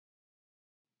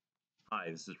Hi,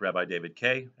 this is Rabbi David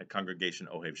Kay at Congregation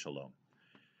Ohev Shalom.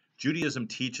 Judaism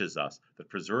teaches us that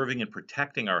preserving and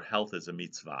protecting our health is a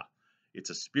mitzvah. It's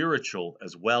a spiritual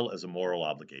as well as a moral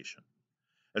obligation.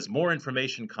 As more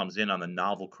information comes in on the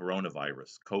novel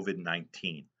coronavirus,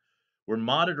 COVID-19, we're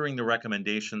monitoring the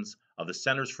recommendations of the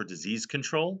Centers for Disease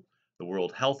Control, the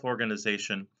World Health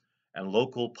Organization, and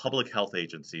local public health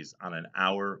agencies on an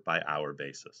hour-by-hour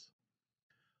basis.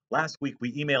 Last week,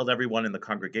 we emailed everyone in the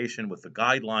congregation with the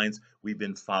guidelines we've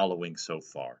been following so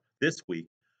far. This week,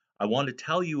 I want to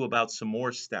tell you about some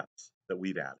more steps that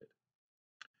we've added.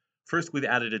 First, we've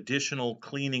added additional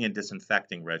cleaning and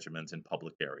disinfecting regimens in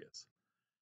public areas.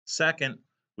 Second,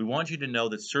 we want you to know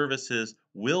that services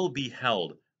will be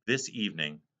held this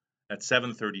evening at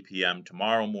 7:30 p.m.,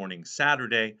 tomorrow morning,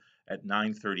 Saturday at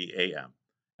 9:30 a.m.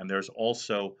 And there's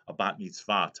also a bat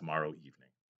mitzvah tomorrow evening.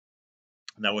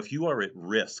 Now, if you are at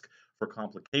risk for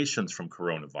complications from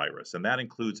coronavirus, and that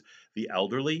includes the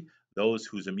elderly, those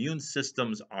whose immune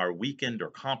systems are weakened or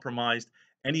compromised,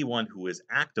 anyone who is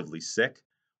actively sick,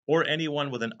 or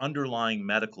anyone with an underlying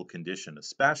medical condition,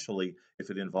 especially if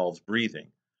it involves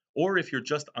breathing, or if you're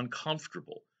just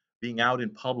uncomfortable being out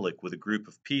in public with a group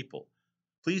of people,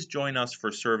 please join us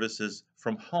for services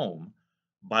from home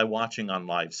by watching on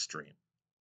live stream.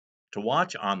 To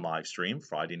watch on live stream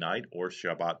Friday night or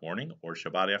Shabbat morning or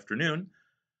Shabbat afternoon,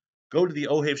 go to the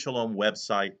Ohev Shalom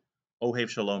website,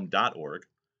 ohevshalom.org,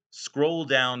 scroll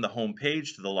down the home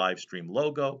page to the live stream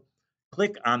logo,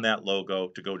 click on that logo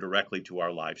to go directly to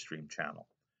our live stream channel.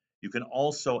 You can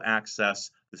also access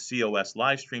the COS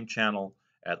live stream channel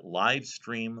at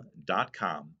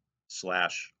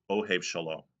livestream.com/Ohev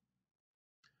Shalom.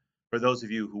 For those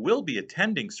of you who will be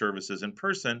attending services in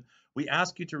person, we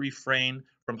ask you to refrain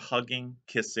from hugging,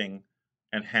 kissing,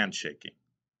 and handshaking.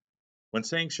 When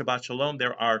saying Shabbat Shalom,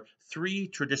 there are three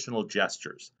traditional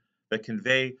gestures that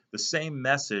convey the same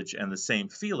message and the same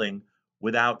feeling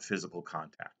without physical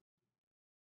contact.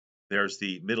 There's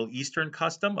the Middle Eastern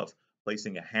custom of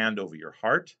placing a hand over your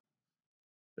heart.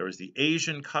 There is the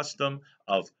Asian custom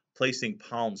of placing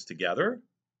palms together.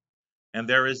 And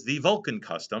there is the Vulcan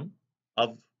custom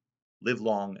of live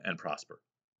long and prosper.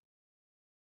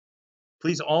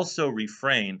 Please also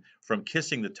refrain from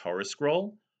kissing the Torah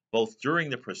scroll, both during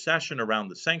the procession around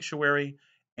the sanctuary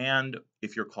and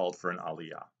if you're called for an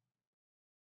aliyah.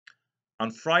 On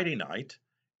Friday night,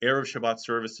 Erev Shabbat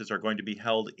services are going to be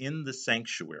held in the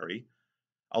sanctuary,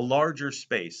 a larger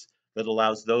space that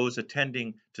allows those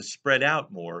attending to spread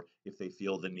out more if they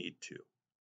feel the need to.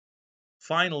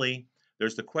 Finally,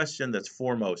 there's the question that's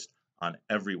foremost on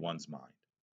everyone's mind.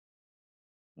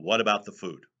 What about the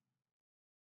food?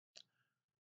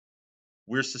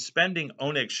 We're suspending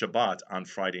Oneg Shabbat on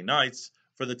Friday nights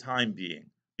for the time being,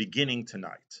 beginning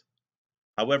tonight.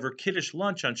 However, Kiddush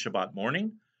lunch on Shabbat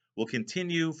morning will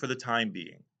continue for the time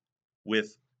being,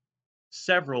 with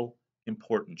several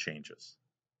important changes.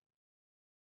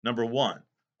 Number one,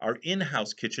 our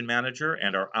in-house kitchen manager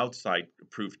and our outside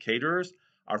approved caterers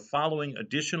are following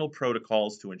additional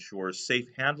protocols to ensure safe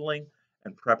handling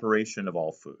and preparation of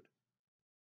all food.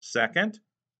 Second,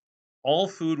 all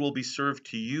food will be served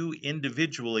to you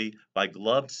individually by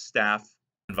gloved staff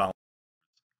and volunteers,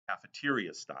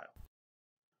 cafeteria style.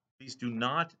 Please do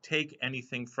not take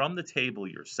anything from the table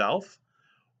yourself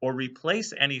or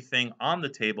replace anything on the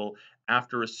table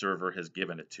after a server has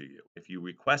given it to you. If you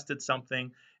requested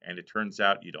something and it turns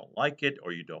out you don't like it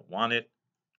or you don't want it,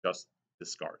 just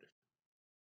discard it.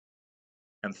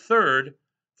 And third,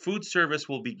 food service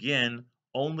will begin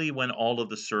only when all of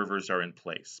the servers are in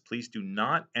place. Please do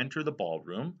not enter the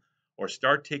ballroom or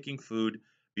start taking food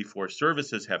before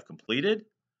services have completed.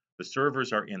 The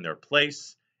servers are in their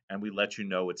place, and we let you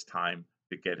know it's time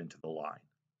to get into the line.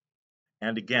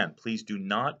 And again, please do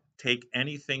not take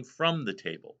anything from the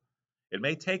table. It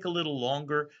may take a little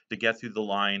longer to get through the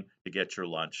line to get your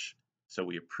lunch, so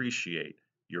we appreciate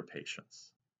your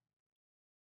patience.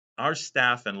 Our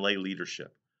staff and lay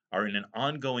leadership are in an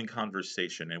ongoing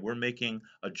conversation, and we're making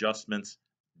adjustments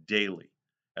daily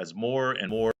as more and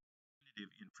more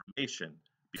information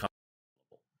becomes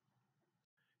available.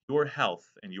 Your health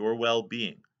and your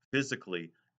well-being,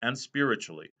 physically and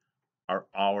spiritually, are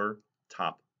our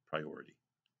top priority.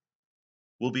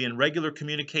 We'll be in regular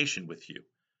communication with you,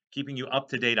 keeping you up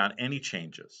to date on any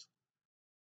changes.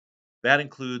 That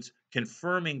includes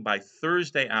confirming by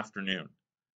Thursday afternoon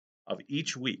of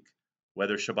each week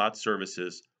whether Shabbat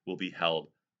services will be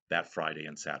held that Friday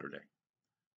and Saturday.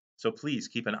 So please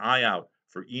keep an eye out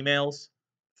for emails,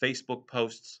 Facebook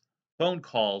posts, phone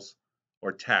calls,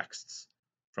 or texts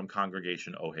from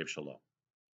Congregation Ohev Shalom.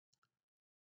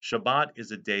 Shabbat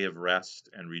is a day of rest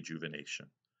and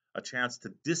rejuvenation, a chance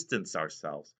to distance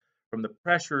ourselves from the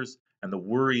pressures and the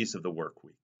worries of the work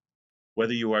week.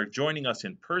 Whether you are joining us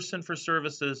in person for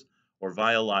services or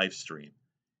via live stream,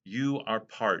 you are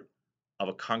part of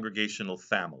a congregational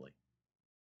family,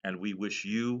 and we wish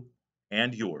you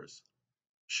and yours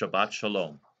Shabbat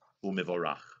Shalom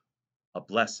u'Mivorach, a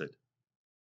blessed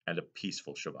and a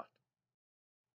peaceful Shabbat.